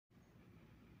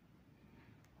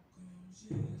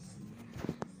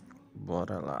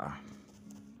Bora lá.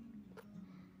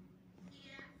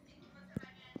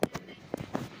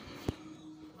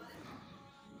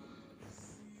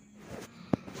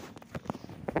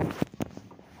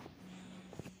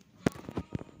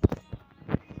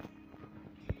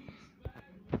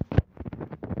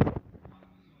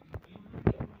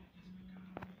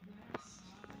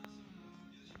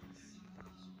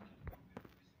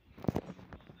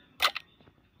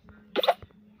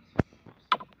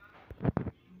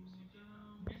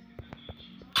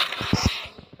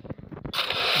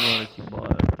 Bora que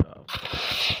bora, tropa.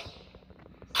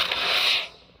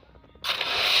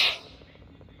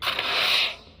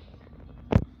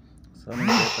 Só não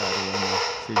detalhe, né?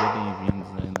 Sejam bem-vindos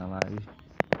aí na live.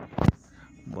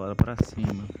 Bora pra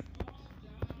cima.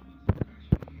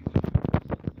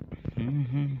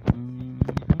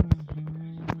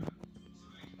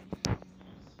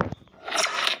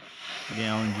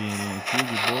 Ganhar um dinheirinho aqui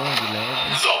de boa, de leve.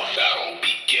 The battle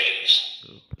begins.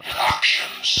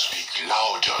 Actions speak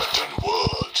louder than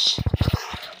words.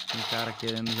 Tem cara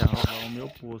querendo já roubar o meu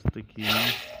posto aqui,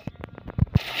 hein?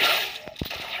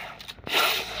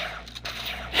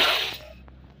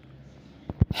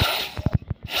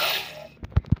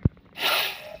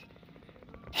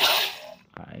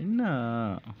 Ai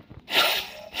não.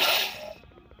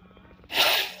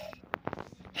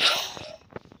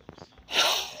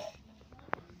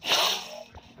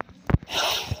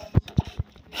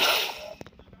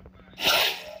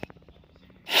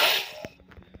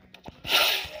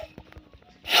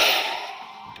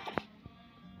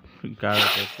 O cara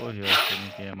até correu, você não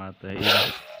quer matar ele.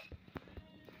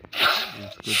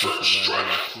 Escuta esse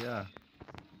barulho aqui, ó.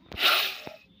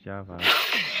 Já vai.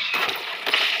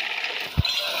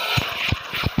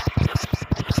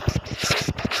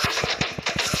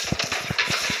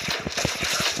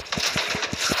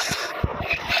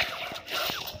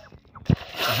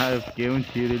 Ah, eu fiquei um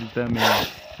tiro ele também.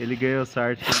 Ele ganhou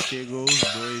sorte que ele pegou os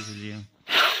dois ali.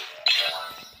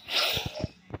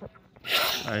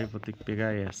 Aí vou ter que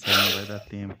pegar essa, não vai dar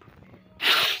tempo.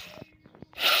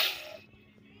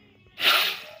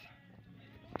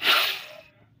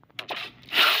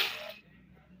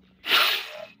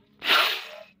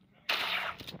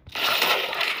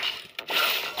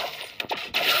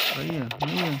 Aí,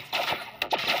 aí.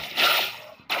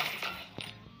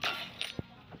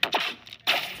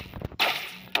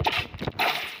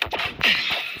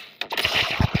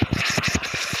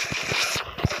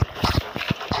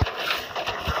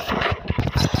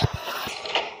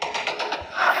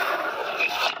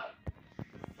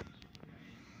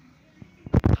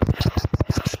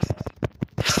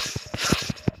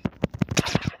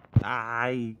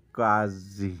 Ai,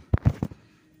 quase.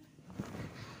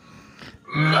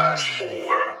 Match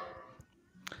over.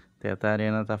 Thetan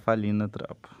Arena tá falindo,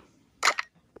 tropa.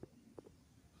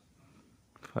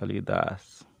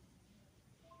 Falidaço.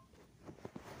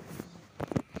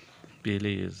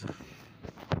 Beleza.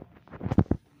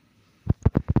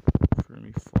 Firme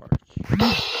e forte.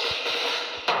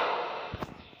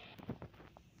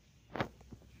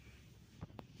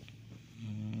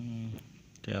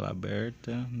 Tela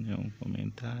aberta, nenhum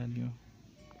comentário.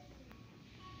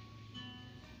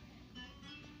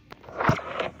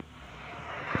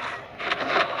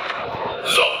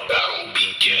 The battle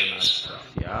begins.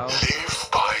 Social. Live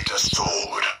by the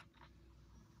sword.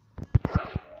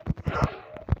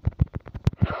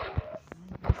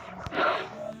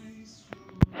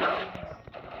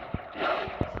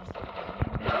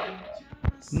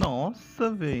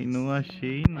 Nossa, velho, não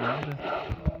achei nada.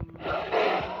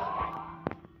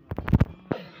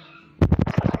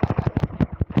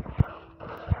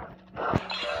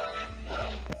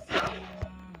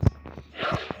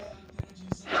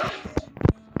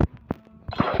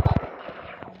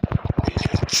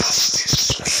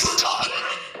 Justice be done.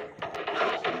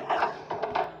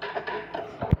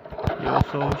 Eu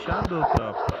sou o rushador,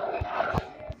 tropa.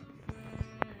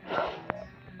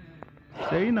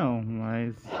 Sei não,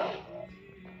 mas...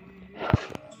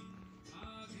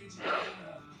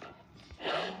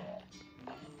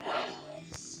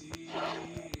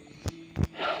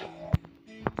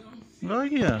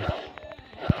 Olha!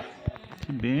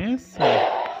 Que benção!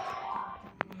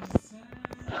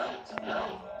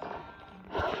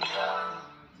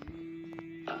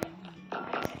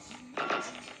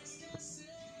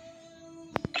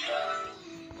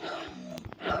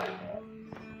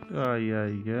 Ai,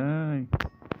 ai, ai.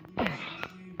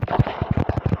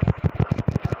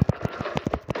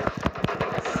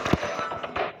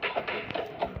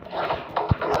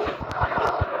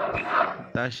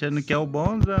 Tá achando que é o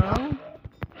bonzão?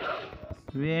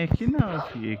 Vem aqui não,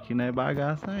 filho. Aqui não é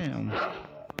bagaça mesmo.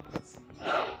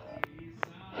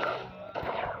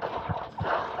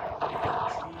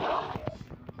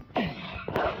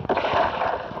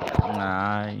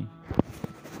 Ai.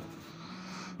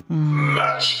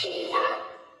 Match over.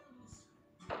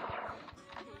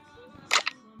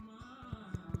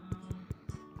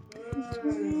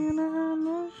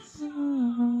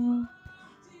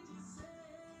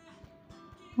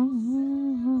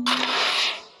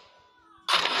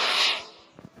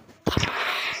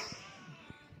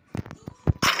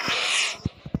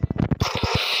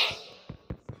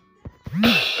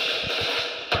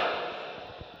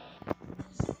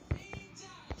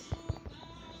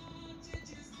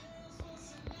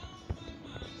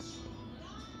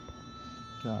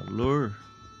 Calor.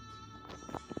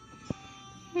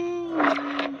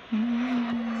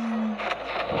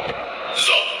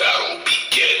 The battle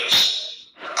begins.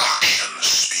 Actions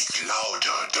speak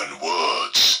louder than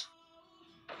words.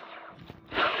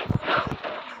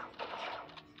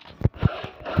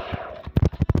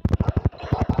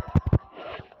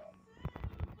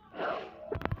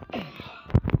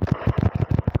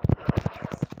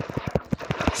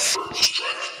 First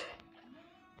strike.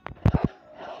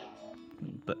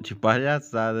 Tá de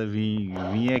palhaçada, vim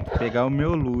aqui pegar o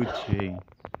meu loot, hein.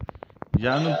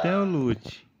 Já não tenho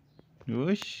loot.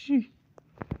 Oxi.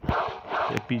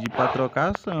 Eu pedi pra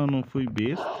trocação, não fui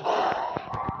besta.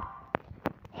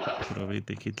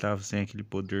 Aproveitei que ele tava sem aquele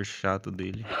poder chato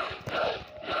dele.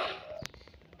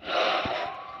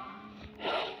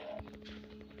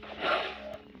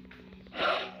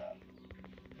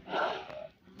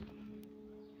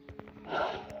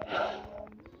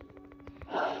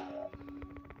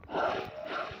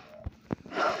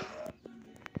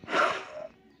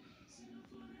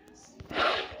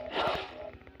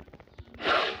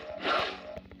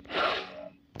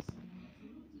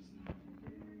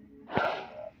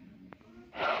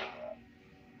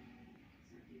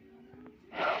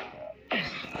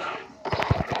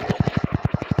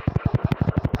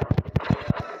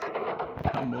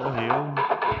 Morreu.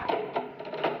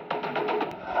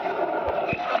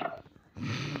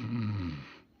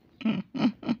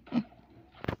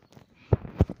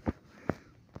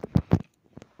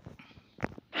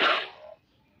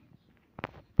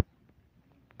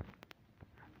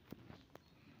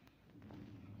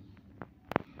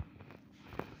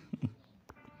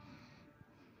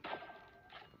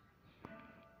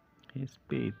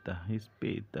 Respeita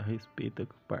que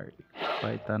o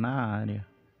pai tá na área.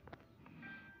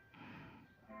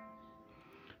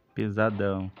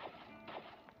 Pesadão.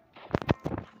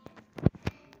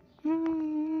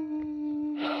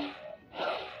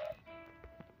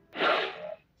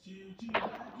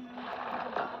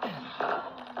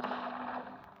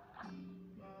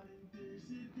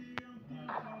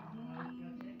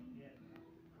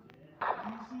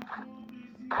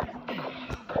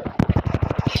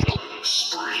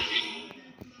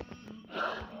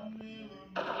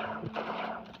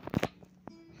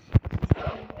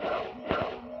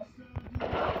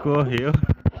 Correu.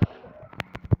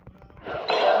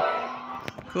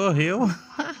 Correu.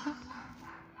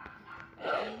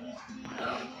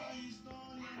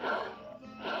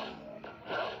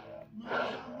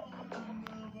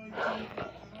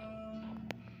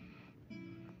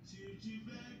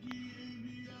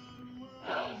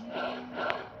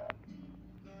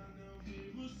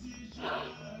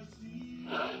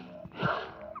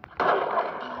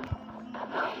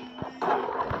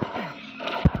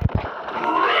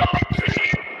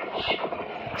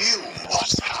 You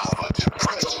must have a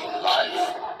depressing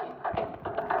life.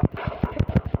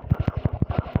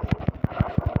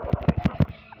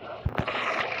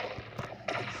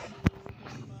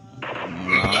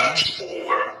 Match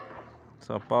over.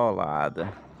 Só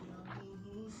paulada.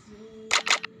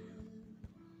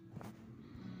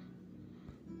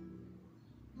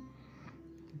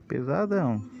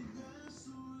 Pesadão.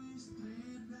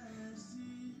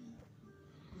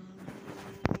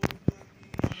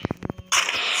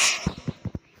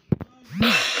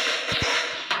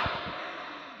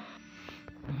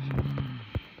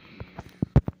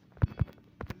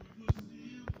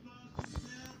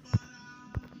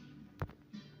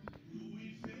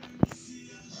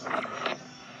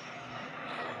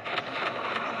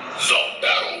 The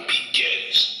battle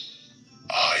begins.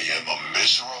 I am a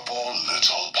miserable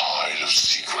little pile of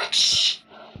secrets.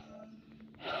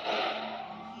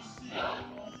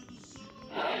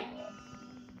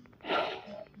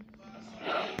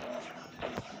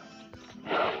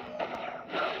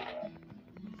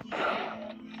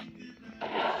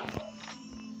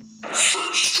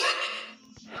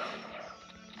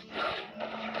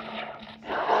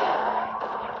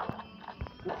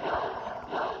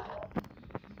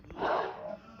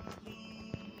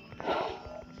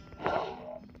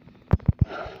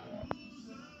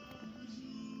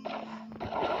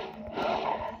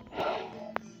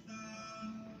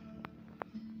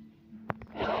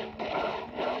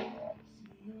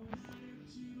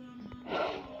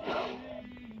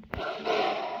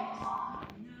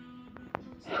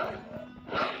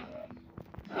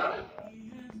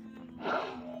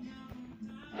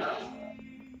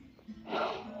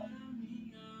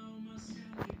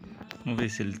 Vamos ver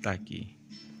se ele tá aqui.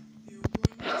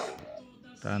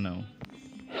 Tá não.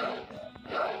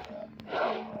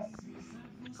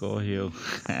 Correu.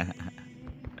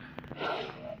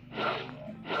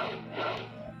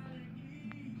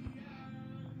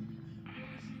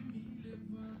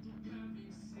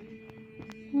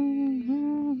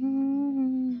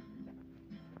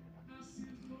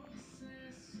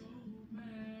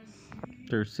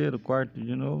 Terceiro, quarto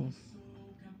de novo.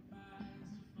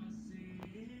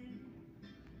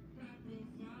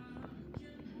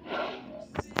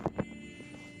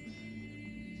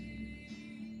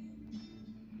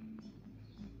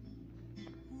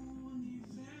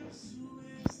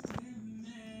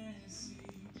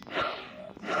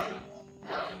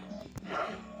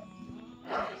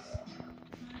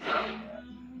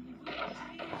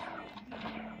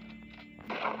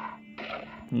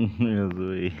 Eu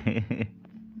zoei.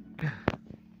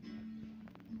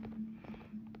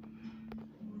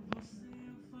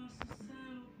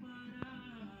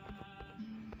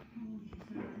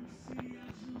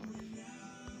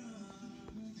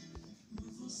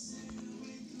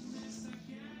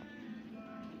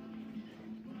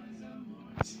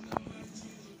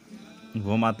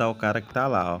 Vou matar o cara que tá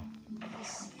lá, ó.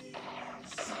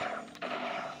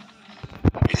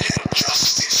 Let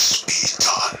justice be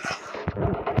done.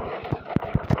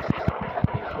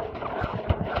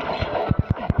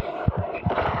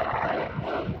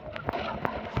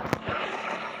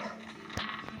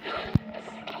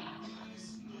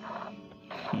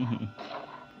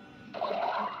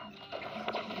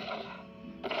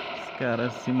 Os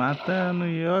caras se matando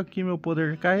e eu aqui meu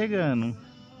poder carregando.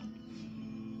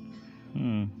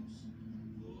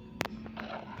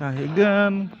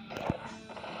 Carregando.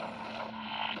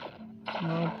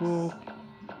 Não, pouco.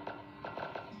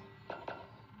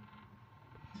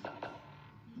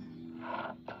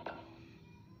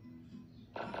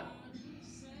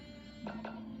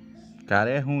 O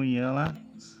cara é ruim, olha lá.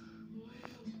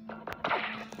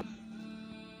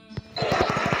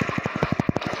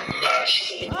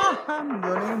 Ah, não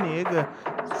deu nem nega.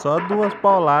 Só duas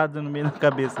pauladas no meio da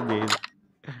cabeça dele.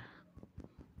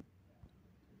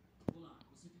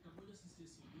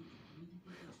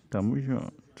 Tamo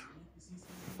junto.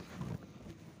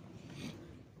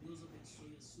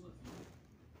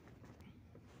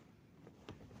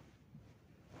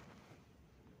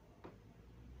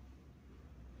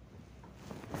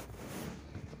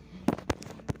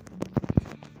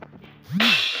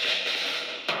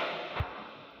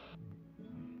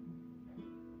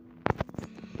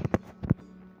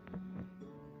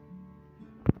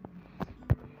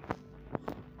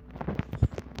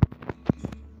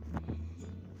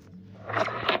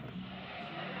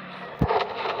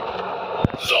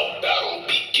 The battle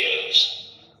begins.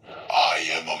 I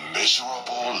am a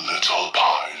miserable little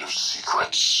pile of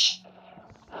secrets.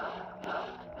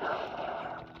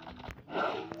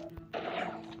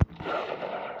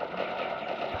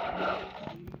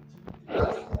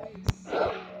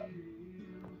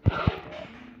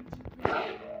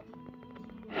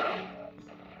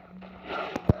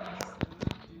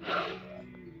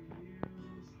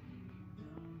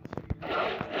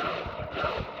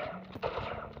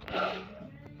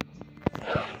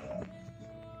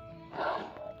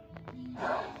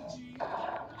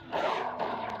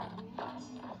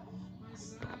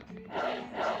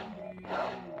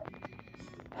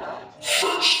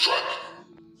 First strike.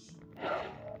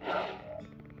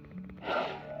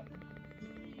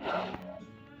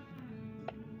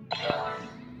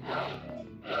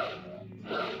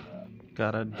 O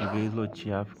cara de vez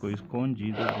lotear ficou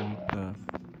escondido ali, cara.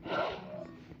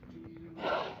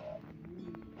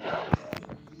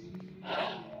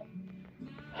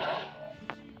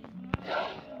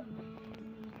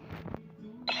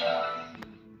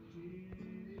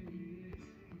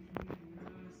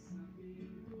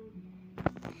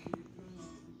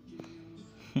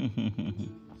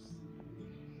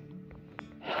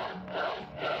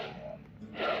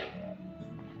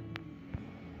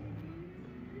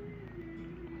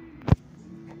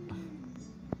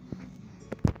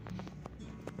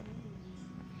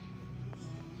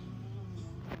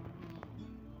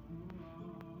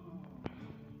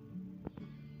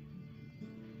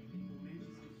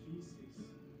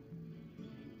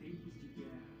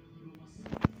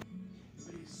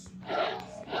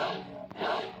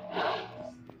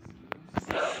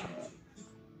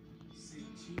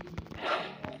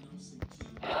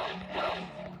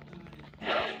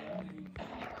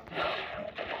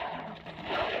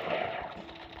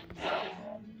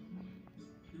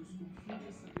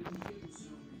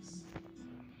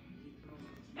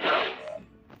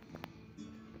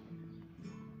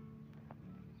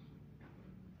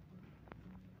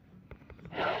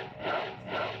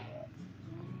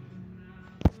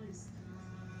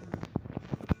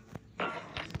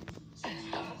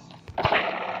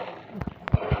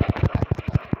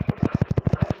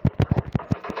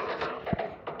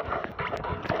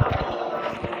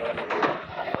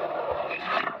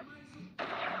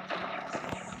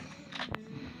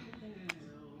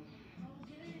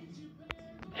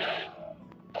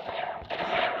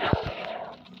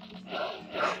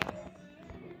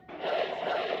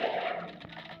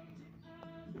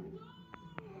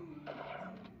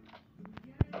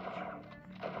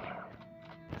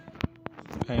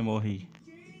 Aí morri.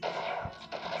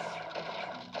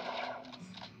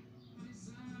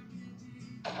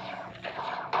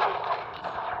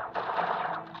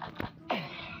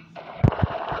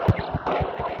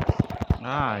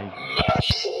 Ai,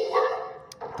 Match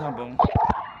over. tá bom.